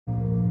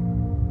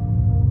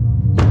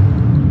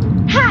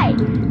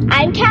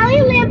I'm Callie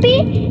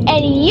Lampy,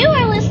 and you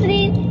are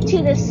listening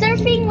to the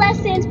Surfing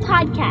Lessons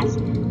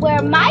Podcast,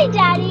 where my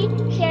daddy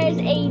shares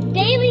a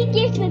daily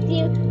gift with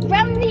you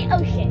from the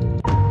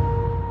ocean.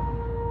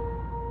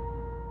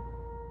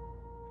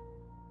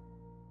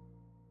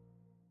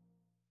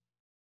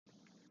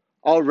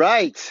 All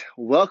right,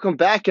 welcome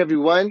back,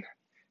 everyone.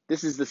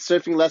 This is the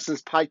Surfing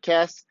Lessons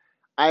Podcast.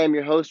 I am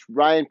your host,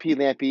 Ryan P.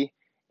 Lampy,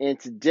 and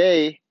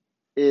today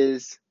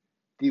is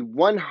the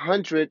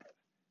 100th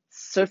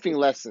surfing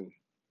lesson.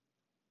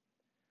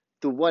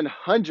 The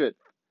 100th.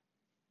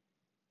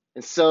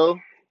 And so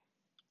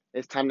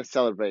it's time to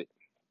celebrate.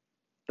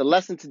 The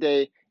lesson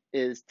today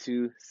is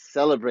to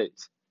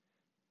celebrate.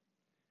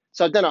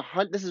 So I've done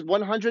this is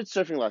 100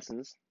 surfing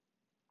lessons,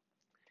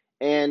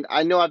 and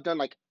I know I've done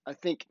I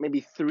think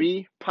maybe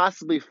 3,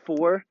 possibly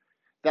 4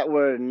 that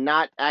were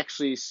not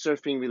actually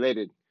surfing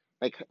related.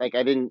 Like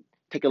I didn't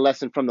take a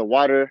lesson from the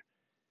water,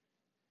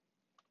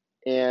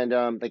 and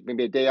like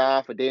maybe a day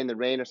off, a day in the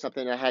rain or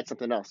something. I had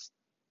something else.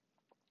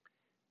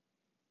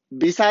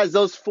 Besides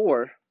those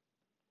 4,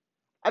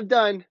 I've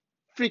done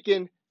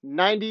freaking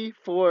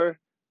 94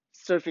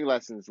 surfing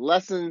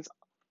lessons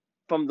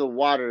from the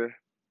water,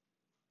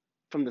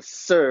 from the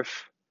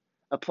surf,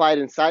 applied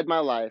inside my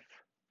life,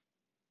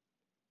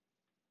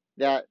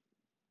 that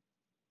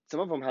some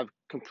of them have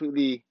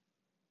completely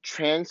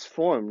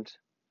transformed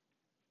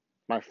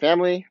my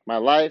family, my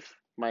life,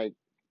 my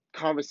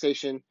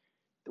conversation,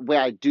 the way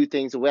I do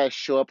things, the way I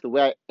show up, the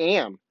way I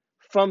am,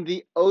 from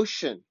the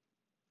ocean,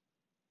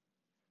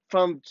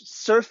 from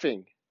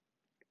surfing.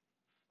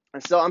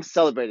 And so I'm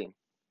celebrating.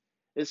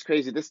 It's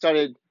crazy. This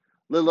started a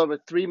little over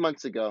 3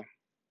 months ago,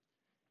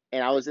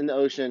 and I was in the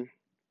ocean,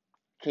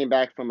 came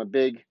back from a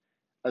big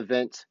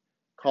event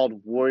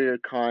called Warrior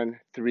Con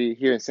 3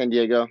 here in San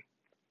Diego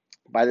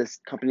by this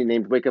company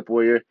named Wake Up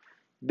Warrior.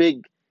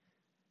 Big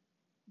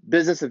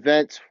business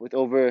event with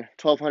over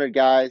 1,200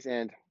 guys,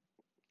 and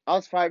I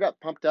was fired up,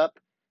 pumped up.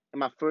 In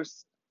my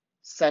first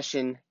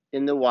session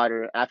in the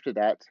water after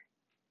that,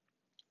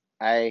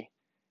 I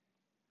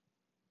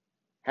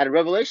had a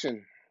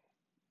revelation.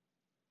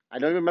 I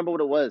don't even remember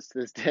what it was to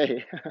this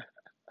day.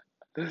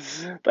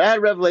 But I had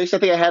a revelation. I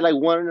think I had like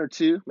 1 or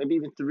 2, maybe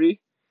even 3.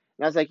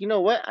 And I was like, you know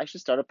what? I should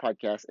start a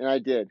podcast. And I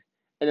did.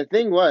 And the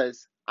thing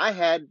was, I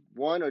had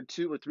 1 or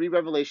 2 or 3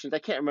 revelations. I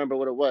can't remember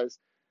what it was.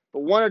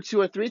 But 1 or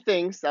 2 or 3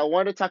 things that I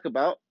wanted to talk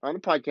about on the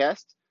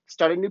podcast.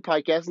 Start a new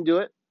podcast and do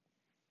it.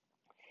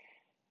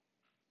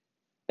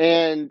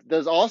 And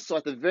there's also,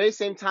 at the very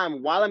same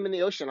time, while I'm in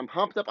the ocean, I'm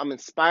pumped up, I'm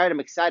inspired, I'm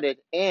excited,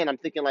 and I'm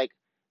thinking like,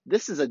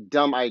 this is a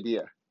dumb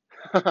idea.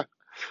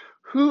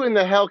 Who in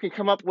the hell can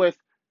come up with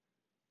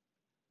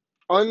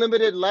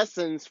unlimited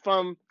lessons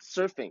from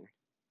surfing,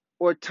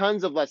 or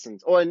tons of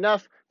lessons, or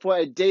enough for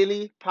a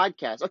daily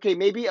podcast? Okay,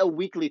 maybe a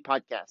weekly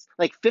podcast,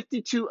 like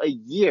 52 a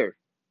year.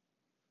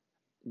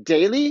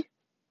 Daily?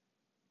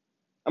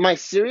 Am I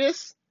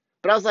serious?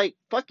 But I was like,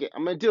 fuck it,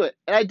 I'm going to do it.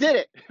 And I did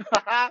it.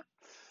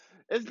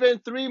 It's been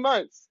 3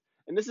 months,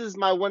 and this is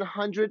my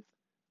 100th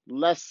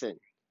lesson.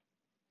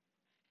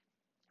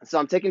 So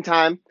I'm taking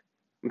time.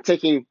 I'm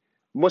taking,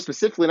 more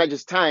specifically, not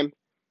just time,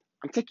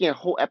 I'm taking a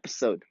whole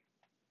episode.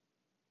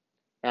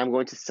 And I'm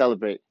going to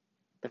celebrate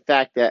the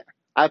fact that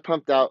I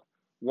pumped out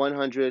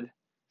 100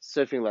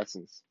 surfing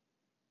lessons.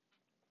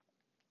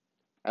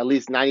 At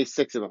least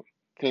 96 of them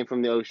came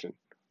from the ocean,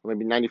 or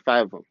maybe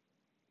 95 of them.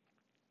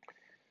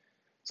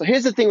 So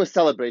here's the thing with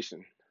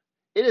celebration.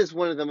 It is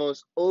one of the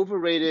most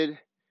overrated,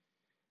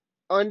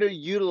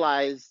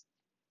 underutilized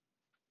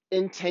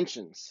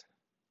intentions.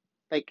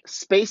 Like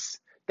space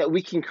that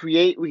we can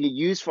create, we can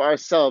use for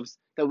ourselves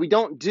that we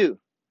don't do.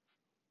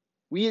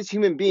 We as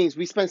human beings,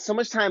 we spend so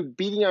much time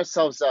beating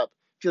ourselves up,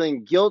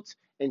 feeling guilt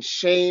and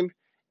shame,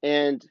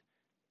 and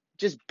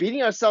just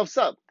beating ourselves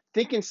up,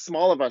 thinking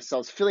small of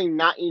ourselves, feeling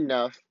not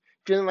enough,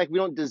 feeling like we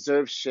don't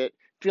deserve shit,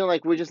 feeling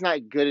like we're just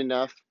not good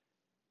enough.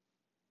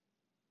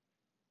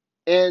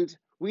 And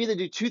we either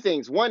do 2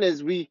 things. One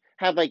is we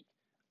have like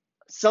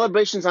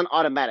celebrations on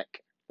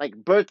automatic, like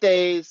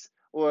birthdays,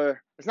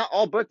 or it's not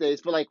all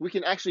birthdays, but like we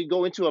can actually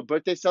go into a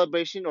birthday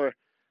celebration or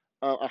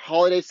a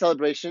holiday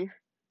celebration,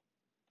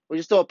 or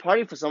just throw a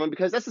party for someone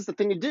because that's just the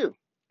thing to do.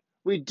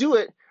 We do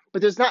it,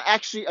 but there's not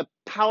actually a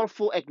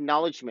powerful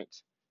acknowledgement,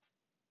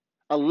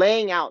 a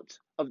laying out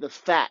of the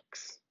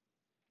facts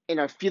and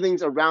our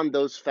feelings around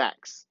those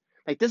facts.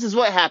 Like, this is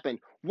what happened.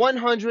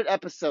 100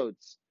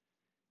 episodes.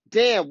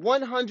 Damn,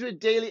 100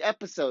 daily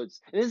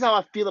episodes. And this is how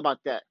I feel about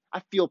that.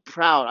 I feel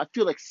proud. I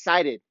feel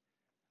excited.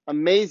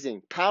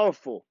 Amazing.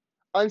 Powerful.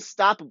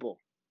 Unstoppable.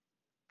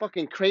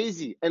 Fucking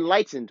crazy.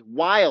 Enlightened.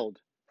 Wild.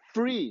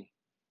 Free.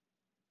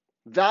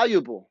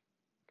 Valuable.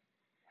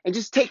 And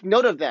just take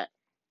note of that.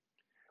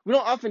 We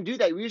don't often do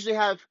that. We usually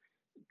have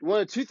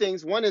 1 or 2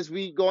 things. One is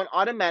we go on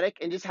automatic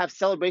and just have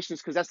celebrations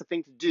because that's the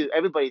thing to do.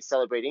 Everybody's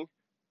celebrating,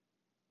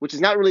 which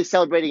is not really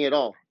celebrating at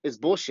all. It's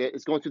bullshit.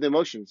 It's going through the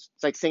emotions.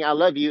 It's like saying I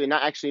love you and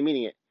not actually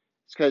meaning it.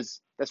 It's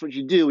because that's what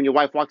you do when your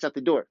wife walks out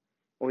the door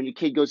or when your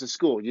kid goes to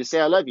school. You say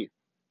I love you.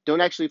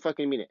 Don't actually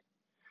fucking mean it.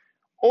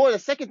 Or the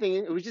second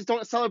thing, we just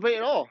don't celebrate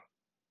at all.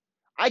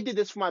 I did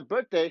this for my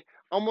birthday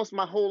almost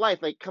my whole life,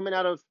 like coming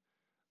out of,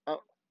 I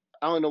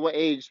don't know what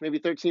age, maybe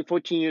 13,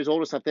 14 years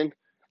old or something.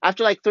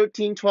 After like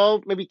 13,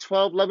 12, maybe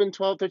 12, 11,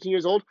 12, 13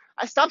 years old,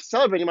 I stopped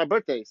celebrating my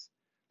birthdays.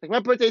 Like my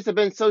birthdays have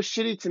been so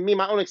shitty to me,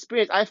 my own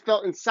experience. I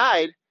felt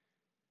inside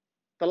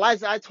the lies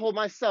that I told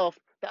myself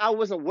that I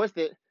wasn't worth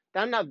it,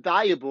 that I'm not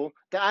valuable,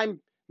 that I'm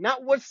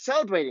not worth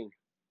celebrating.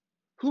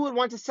 Who would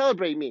want to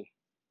celebrate me?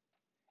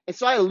 And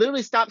so I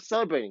literally stopped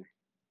celebrating.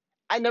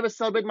 I never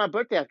celebrated my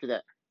birthday after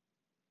that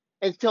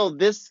until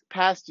this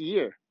past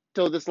year,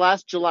 till this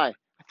last July.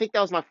 I think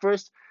that was my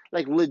first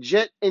like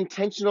legit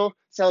intentional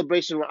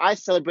celebration where I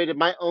celebrated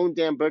my own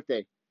damn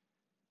birthday.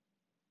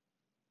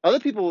 Other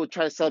people would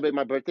try to celebrate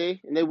my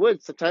birthday, and they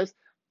would sometimes,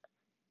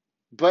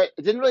 but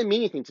it didn't really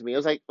mean anything to me. It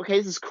was like, okay,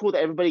 this is cool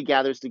that everybody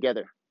gathers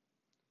together.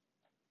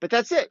 But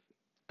that's it.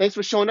 Thanks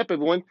for showing up,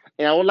 everyone.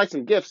 And I would like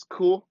some gifts.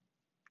 Cool.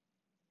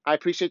 I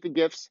appreciate the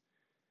gifts.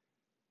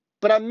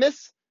 But I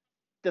miss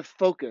the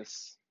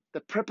focus, the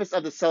purpose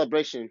of the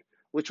celebration,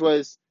 which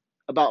was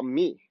about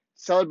me,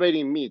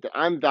 celebrating me, that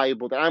I'm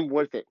valuable, that I'm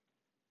worth it,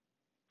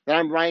 that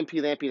I'm Ryan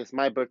P. Lampy, it's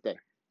my birthday.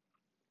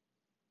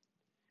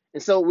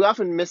 And so we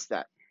often miss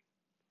that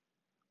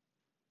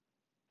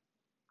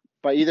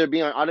by either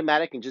being on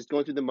automatic and just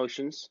going through the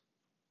motions,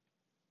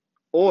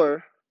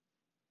 or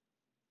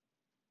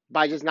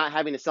by just not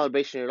having a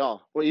celebration at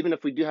all. Or even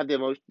if we do have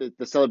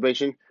the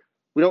celebration,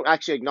 we don't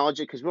actually acknowledge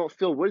it because we don't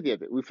feel worthy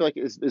of it. We feel like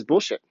it's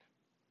bullshit.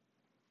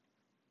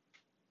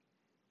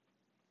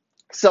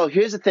 So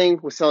here's the thing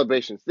with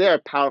celebrations. They are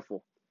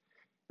powerful.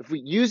 If we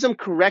use them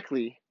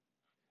correctly,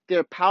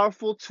 they're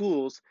powerful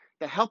tools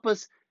that help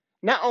us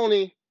not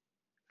only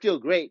feel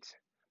great,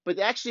 but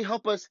they actually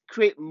help us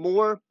create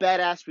more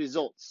badass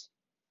results.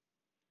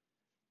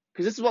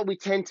 Because this is what we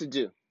tend to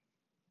do.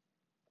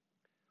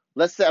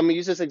 Let's say, I'm going to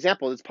use this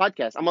example, this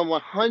podcast. I'm on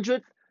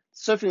 100th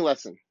surfing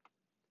lesson.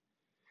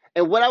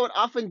 And what I would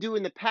often do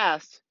in the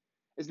past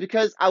is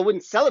because I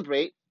wouldn't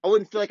celebrate, I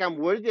wouldn't feel like I'm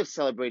worthy of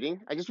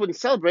celebrating, I just wouldn't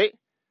celebrate,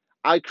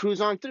 I'd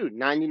cruise on through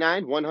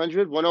 99,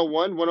 100,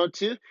 101,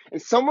 102,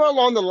 and somewhere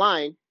along the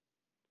line,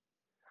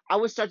 I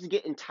would start to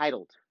get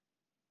entitled.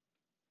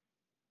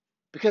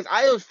 Because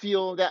I would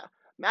feel that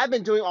I've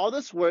been doing all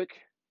this work,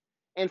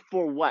 and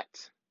for what?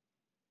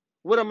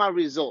 What are my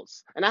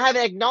results? And I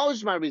haven't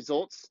acknowledged my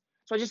results,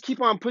 so I just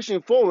keep on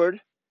pushing forward.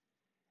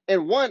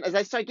 And one, as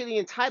I start getting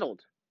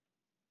entitled,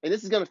 and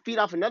this is going to feed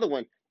off another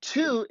one.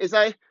 Two, is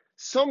I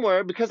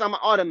somewhere, because I'm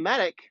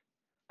automatic,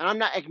 and I'm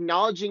not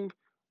acknowledging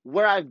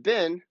where I've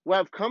been, where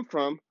I've come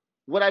from,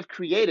 what I've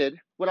created,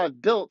 what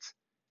I've built,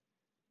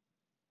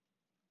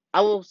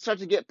 I will start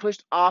to get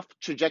pushed off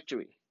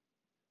trajectory.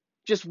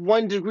 Just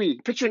 1 degree.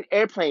 Picture an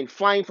airplane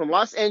flying from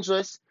Los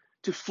Angeles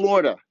to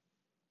Florida.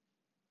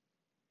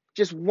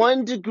 Just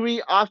 1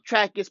 degree off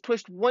track, gets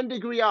pushed 1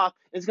 degree off,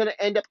 and it's going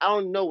to end up out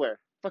of nowhere.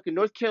 Fucking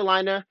North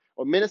Carolina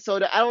or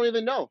Minnesota, I don't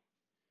even know.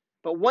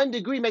 But 1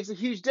 degree makes a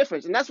huge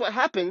difference. And that's what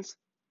happens.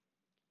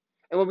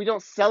 And when we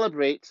don't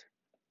celebrate,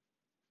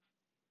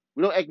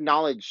 we don't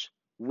acknowledge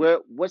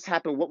what's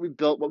happened, what we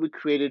built, what we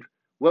created,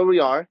 where we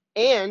are,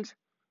 and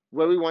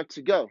where we want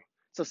to go.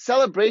 So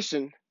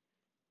celebration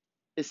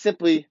is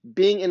simply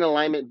being in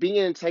alignment, being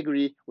in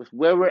integrity with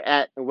where we're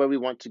at and where we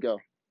want to go.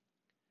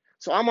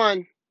 So I'm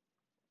on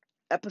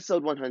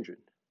episode 100.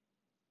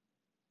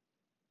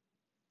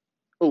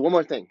 Oh, one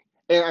more thing.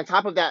 And on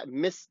top of that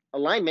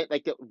misalignment,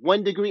 like the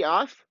 1 degree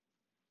off,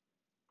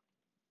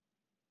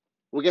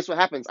 well, guess what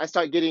happens? I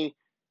start getting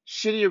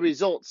shittier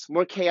results,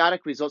 more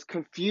chaotic results,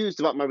 confused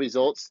about my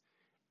results.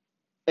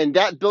 And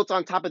that built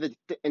on top of the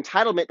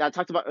entitlement that I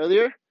talked about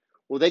earlier,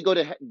 well, they go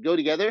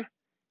together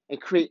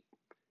and create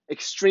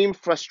extreme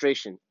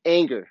frustration,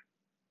 anger,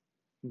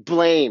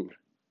 blame,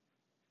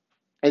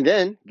 and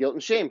then guilt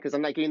and shame because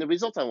I'm not getting the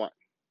results I want.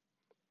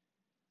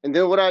 And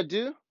then what I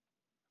do,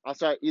 I'll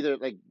start either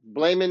like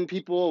blaming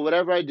people or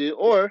whatever I do,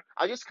 or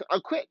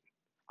I'll quit.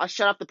 I'll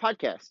shut off the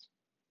podcast.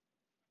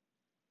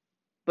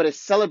 But a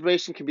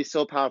celebration can be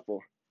so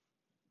powerful.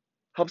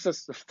 Helps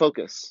us to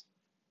focus.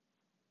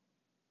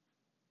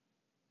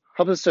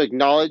 Helps us to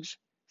acknowledge,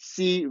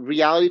 see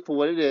reality for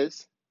what it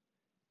is,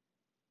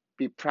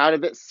 be proud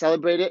of it,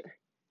 celebrate it,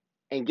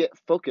 and get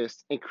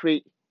focused and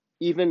create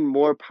even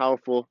more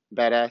powerful,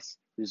 badass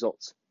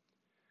results.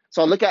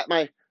 So I look at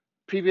my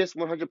previous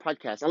 100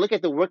 podcasts. I look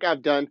at the work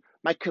I've done,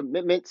 my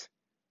commitment,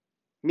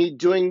 me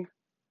doing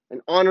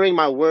and honoring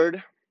my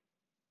word.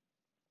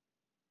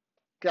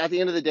 Because at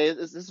the end of the day,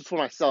 this is for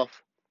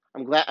myself.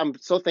 I'm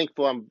so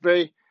thankful. I'm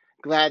very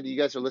glad that you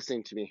guys are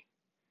listening to me.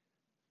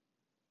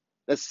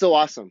 That's so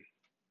awesome.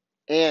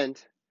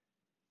 And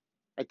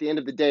at the end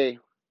of the day,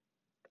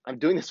 I'm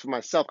doing this for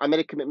myself. I made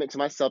a commitment to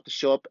myself to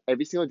show up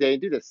every single day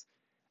and do this.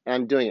 And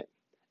I'm doing it.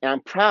 And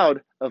I'm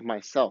proud of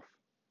myself.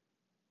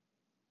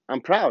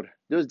 I'm proud.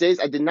 Those days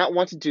I did not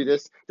want to do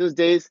this. Those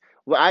days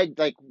where I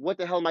like, what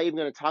the hell am I even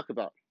going to talk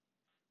about?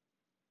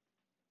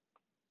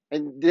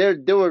 And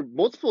there were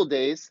multiple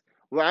days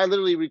where I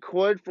literally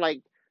record for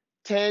like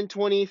 10,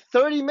 20,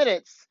 30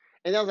 minutes.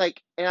 And I was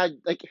like, and I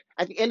like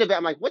at the end of it,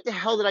 I'm like, what the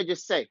hell did I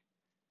just say?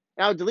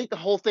 And I would delete the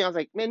whole thing. I was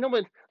like, man, no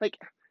one, like,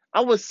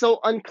 I was so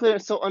unclear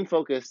and so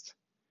unfocused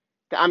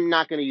that I'm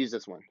not going to use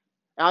this one.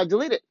 And I'll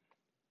delete it.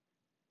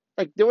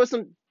 Like, there were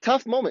some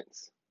tough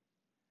moments.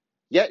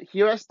 Yet,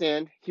 here I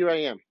stand, here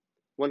I am,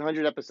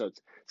 100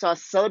 episodes. So I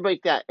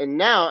celebrate that. And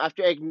now,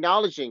 after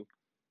acknowledging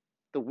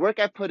the work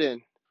I put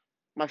in,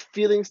 my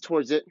feelings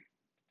towards it,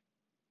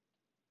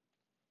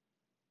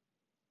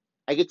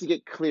 I get to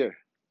get clear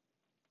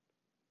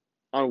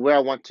on where I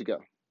want to go.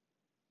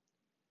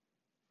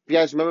 If you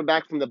guys remember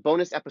back from the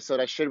bonus episode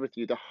I shared with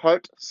you, the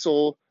heart,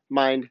 soul,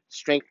 mind,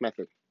 strength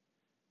method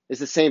is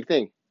the same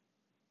thing.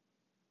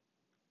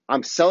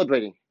 I'm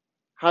celebrating.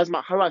 How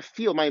do I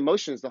feel? My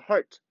emotions, the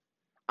heart.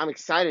 I'm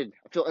excited.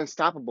 I feel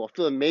unstoppable. I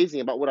feel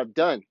amazing about what I've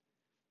done.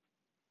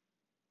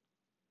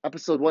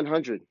 Episode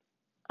 100.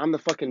 I'm the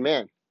fucking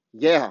man.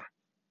 Yeah.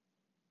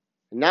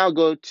 Now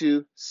go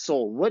to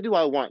soul. What do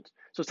I want?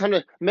 So it's time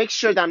to make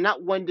sure that I'm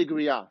not 1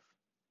 degree off.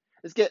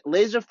 Let's get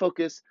laser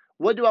focused.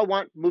 What do I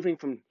want moving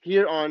from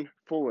here on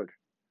forward?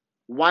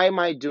 Why am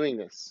I doing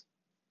this?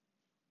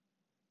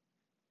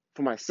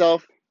 For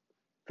myself,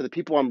 for the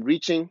people I'm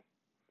reaching,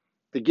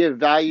 to give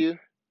value,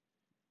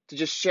 to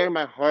just share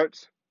my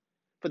heart,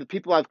 for the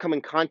people I've come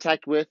in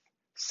contact with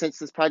since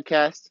this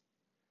podcast,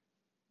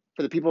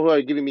 for the people who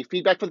are giving me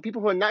feedback, for the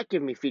people who are not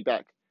giving me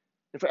feedback,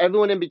 and for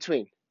everyone in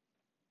between.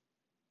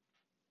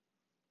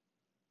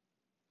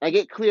 I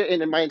get clear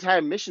in my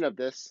entire mission of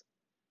this,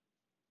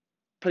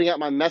 putting out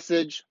my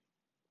message,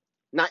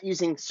 not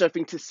using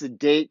surfing to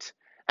sedate,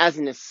 as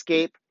an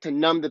escape, to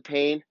numb the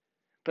pain,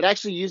 but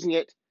actually using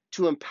it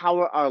to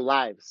empower our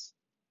lives.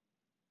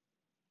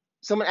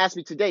 Someone asked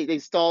me today, they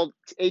installed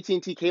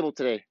AT&T cable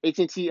today,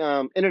 AT&T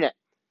internet.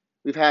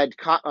 We've had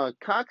Cox,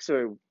 Cox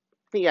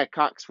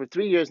for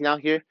 3 years now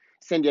here,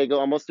 San Diego,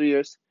 almost 3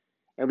 years,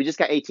 and we just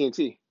got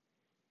AT&T.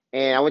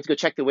 And I went to go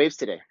check the waves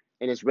today,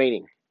 and it's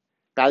raining.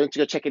 But I went to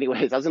go check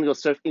anyways. I was going to go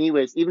surf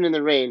anyways, even in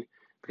the rain,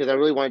 because I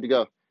really wanted to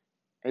go.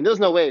 And there was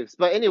no waves.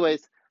 But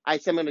anyways, I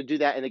said I'm going to do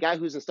that. And the guy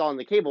who's installing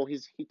the cable, he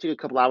took a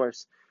couple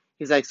hours.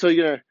 He's like, so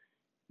you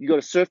go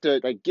to surf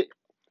to like get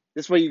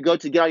this way you go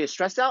to get all your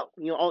stress out,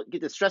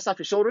 get the stress off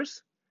your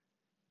shoulders.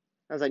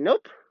 I was like,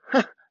 nope,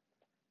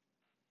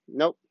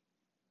 nope.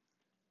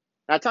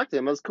 And I talked to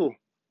him. It was cool.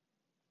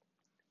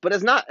 But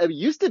it's not. It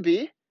used to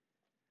be,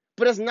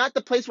 but it's not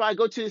the place where I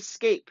go to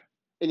escape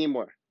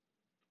anymore.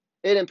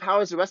 It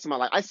empowers the rest of my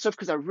life. I surf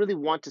because I really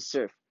want to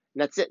surf,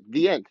 and that's it.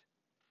 The end.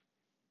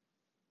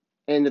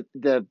 And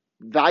the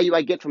value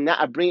I get from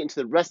that, I bring it into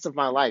the rest of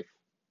my life.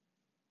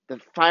 The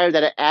fire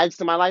that it adds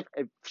to my life,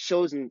 it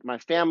shows in my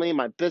family,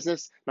 my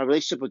business, my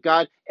relationship with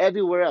God,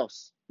 everywhere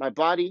else, my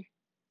body.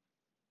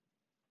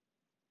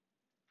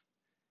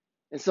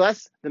 And so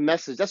that's the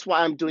message. That's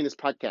why I'm doing this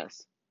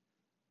podcast.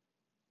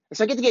 And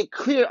so I get to get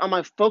clear on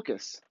my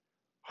focus,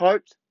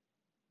 heart,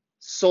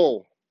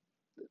 soul,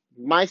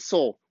 my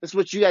soul. This is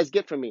what you guys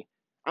get from me.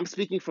 I'm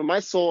speaking from my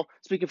soul,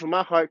 speaking from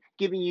my heart,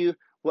 giving you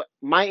what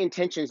my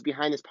intentions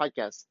behind this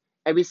podcast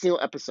every single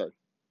episode.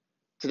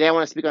 Today I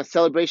want to speak on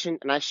celebration,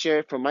 and I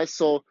share from my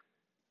soul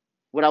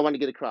what I want to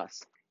get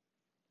across.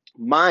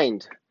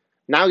 Mind.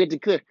 Now I get to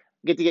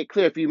get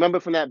clear. If you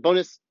remember from that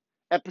bonus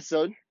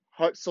episode,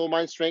 heart, soul,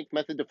 mind, strength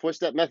method, the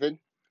 4-step method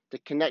to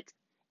connect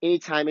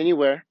anytime,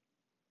 anywhere.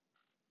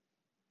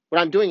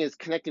 What I'm doing is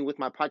connecting with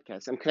my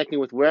podcast. I'm connecting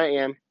with where I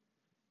am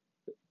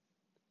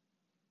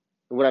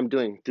and what I'm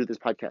doing through this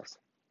podcast.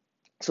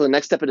 So the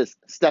next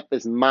step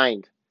is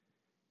mind.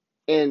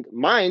 And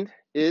mind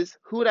is,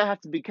 who would I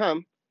have to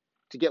become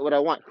to get what I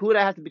want? Who would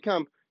I have to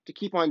become to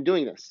keep on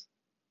doing this?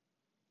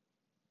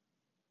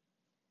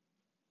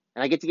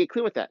 And I get to get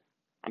clear with that.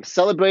 I'm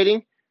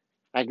celebrating.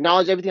 I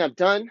acknowledge everything I've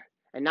done.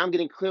 And now I'm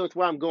getting clear with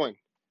where I'm going.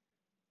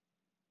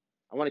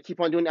 I want to keep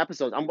on doing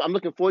episodes. I'm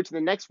looking forward to the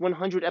next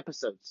 100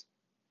 episodes.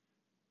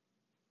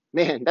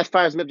 Man, that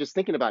fires me up just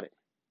thinking about it.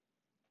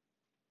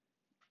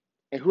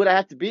 And who would I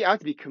have to be? I have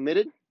to be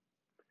committed.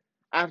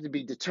 I have to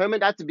be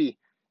determined. I have to be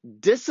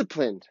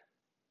disciplined.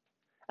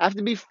 I have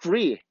to be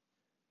free.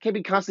 I can't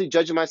be constantly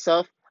judging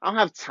myself. I don't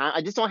have time.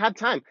 I just don't have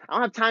time. I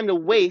don't have time to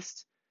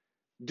waste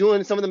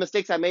doing some of the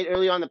mistakes I made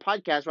earlier on the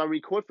podcast where I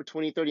record for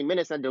 20, 30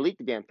 minutes and I delete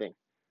the damn thing.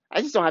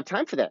 I just don't have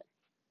time for that.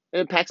 It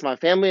impacts my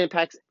family, it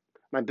impacts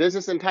my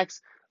business, it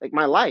impacts like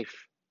my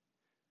life.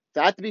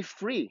 So I have to be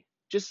free.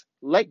 Just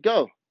let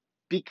go.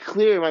 Be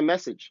clear in my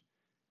message.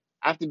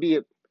 I have to be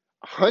a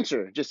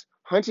hunter, just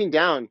hunting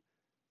down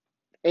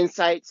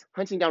insights,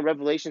 hunting down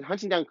revelation,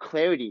 hunting down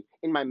clarity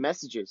in my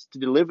messages to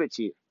deliver it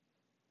to you.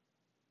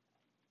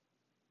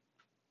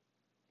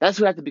 That's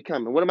who I have to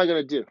become. And what am I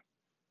going to do?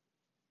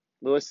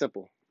 Well, it's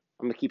simple.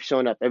 I'm going to keep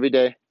showing up every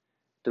day,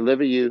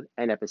 deliver you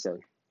an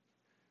episode.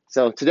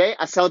 So today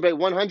I celebrate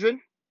 100,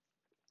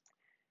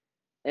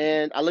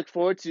 and I look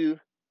forward to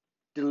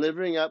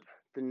delivering up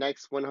the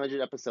next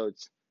 100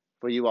 episodes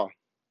for you all.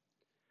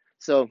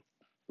 So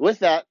with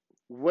that,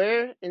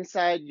 where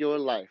inside your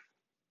life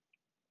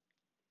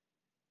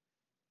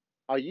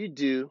are you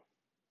due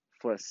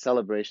for a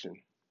celebration?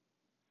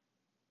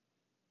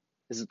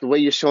 Is it the way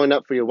you're showing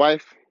up for your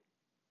wife?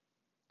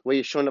 The way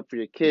you're showing up for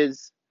your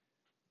kids?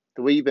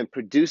 the way you've been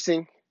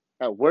producing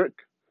at work,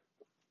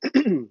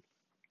 in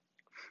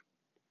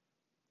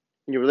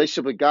your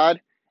relationship with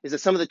God? Is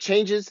it some of the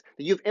changes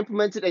that you've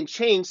implemented and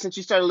changed since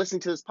you started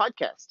listening to this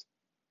podcast?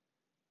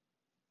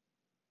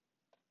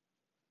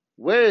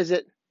 Where is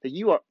it that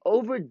you are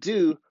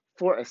overdue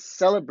for a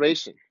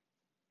celebration?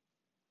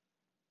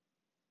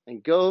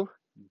 And go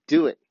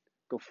do it.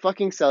 Go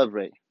fucking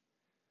celebrate.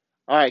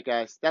 All right,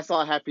 guys, that's all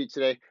I have for you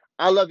today.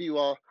 I love you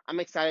all. I'm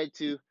excited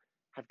to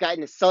have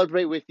gotten to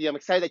celebrate with you. I'm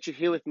excited that you're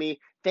here with me.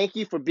 Thank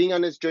you for being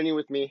on this journey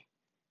with me.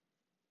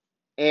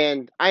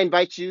 And I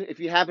invite you, if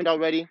you haven't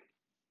already,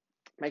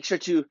 make sure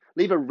to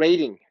leave a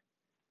rating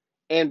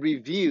and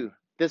review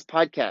this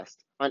podcast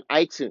on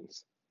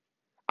iTunes.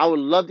 I would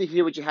love to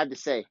hear what you have to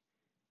say.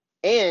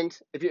 And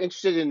if you're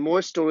interested in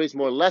more stories,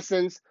 more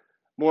lessons,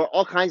 more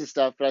all kinds of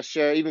stuff that I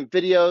share, even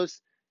videos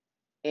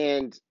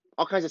and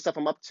all kinds of stuff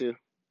I'm up to,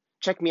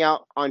 check me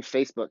out on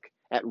Facebook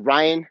at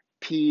Ryan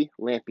P.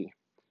 Lampe. You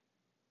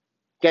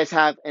guys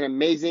have an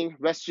amazing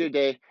rest of your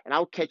day, and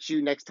I'll catch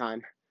you next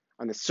time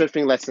on the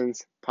Surfing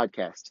Lessons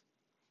podcast.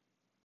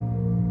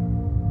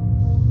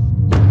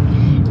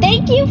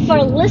 Thank you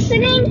for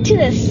listening to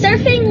the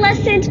Surfing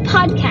Lessons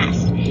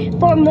podcast.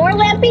 For more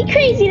Lampe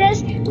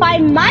craziness,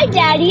 find my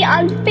daddy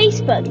on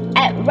Facebook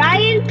at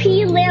Ryan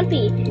P.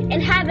 Lampe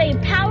and have a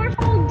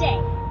powerful